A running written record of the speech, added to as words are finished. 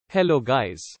Hello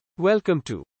guys. Welcome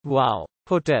to Wow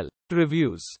Hotel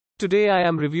Reviews. Today I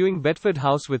am reviewing Bedford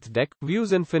House with deck,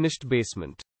 views and finished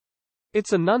basement.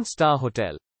 It's a non-star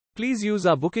hotel. Please use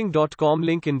our booking.com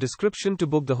link in description to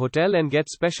book the hotel and get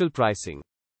special pricing.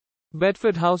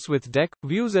 Bedford House with deck,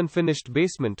 views and finished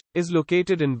basement is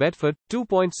located in Bedford,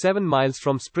 2.7 miles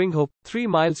from Springhope, 3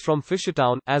 miles from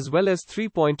Fishertown, as well as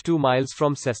 3.2 miles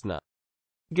from Cessna.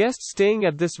 Guests staying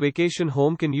at this vacation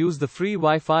home can use the free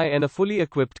Wi-Fi and a fully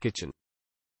equipped kitchen.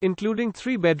 Including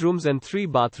 3 bedrooms and 3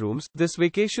 bathrooms, this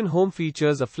vacation home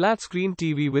features a flat-screen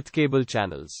TV with cable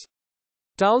channels.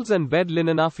 Towels and bed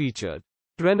linen are featured.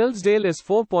 Reynoldsdale is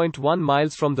 4.1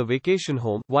 miles from the vacation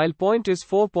home, while Point is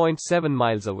 4.7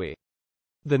 miles away.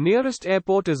 The nearest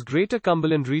airport is Greater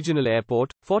Cumberland Regional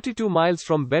Airport, 42 miles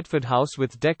from Bedford House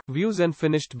with deck, views and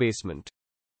finished basement.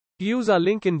 Use our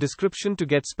link in description to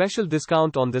get special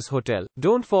discount on this hotel.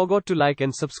 Don't forget to like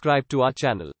and subscribe to our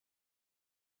channel.